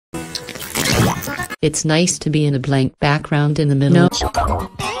It's nice to be in a blank background in the middle.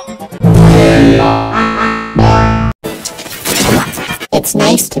 It's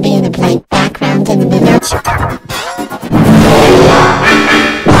nice to be in a blank background in the middle.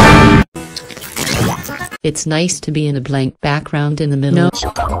 It's nice to be in a blank background in the middle.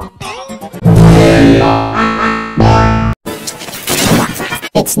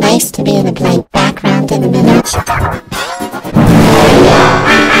 It's nice to be in a blank background in the middle.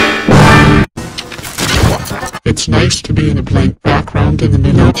 It's nice to be in a blank background in the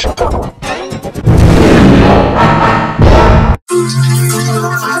middle.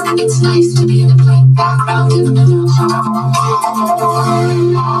 It's nice to be in a blank background in the middle.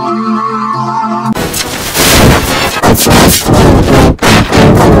 It's nice to be in a blank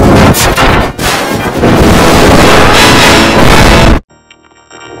background in the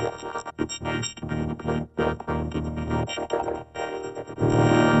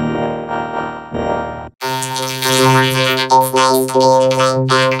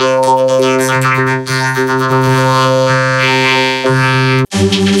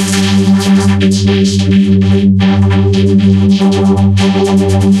It's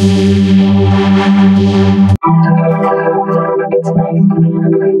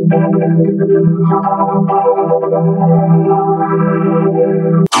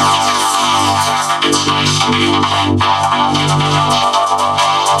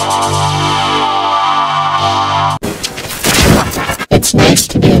nice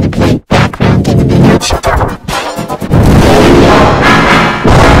to be in a blank background in the middle.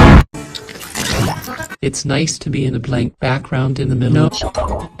 It's nice to be in a blank background in the middle.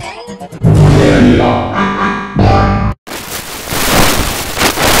 It's nice to be in a blank background in the middle.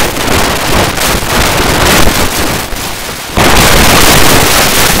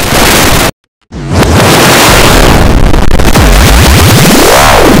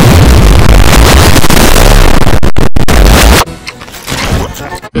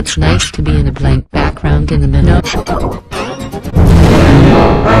 It's nice to be in a blank background in the middle. It's nice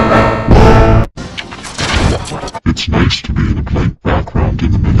to be in a blank background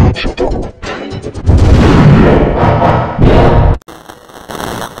in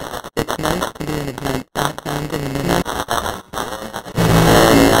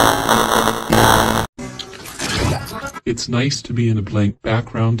the middle. It's nice to be in a blank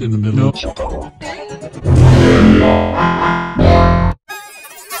background in the middle.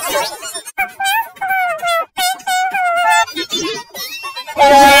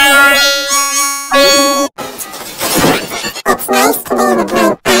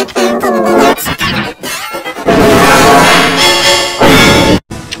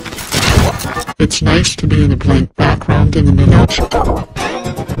 It's nice to be in a blank background in the middle.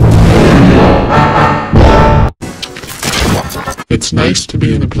 It's nice to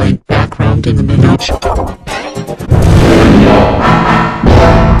be in a blank background in the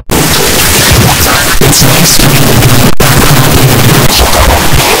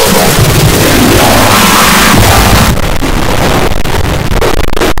It's nice to be in a blank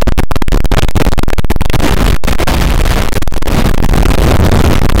background in the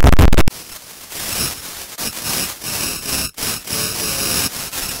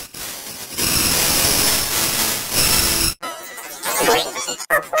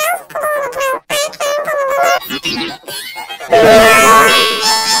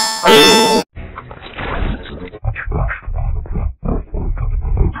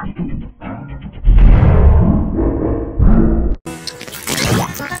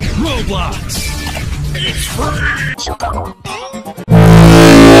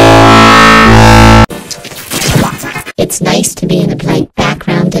It's nice to be in a blank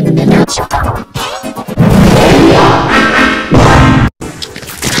background in the middle.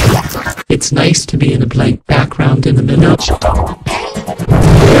 It's nice to be in a blank background in the middle.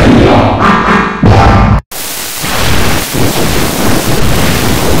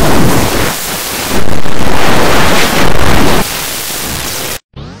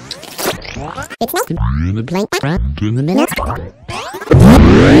 It's nice to be in a blank background in the middle.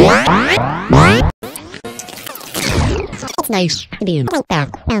 It's nice to be in a blank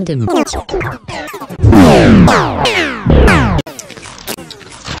background in the middle.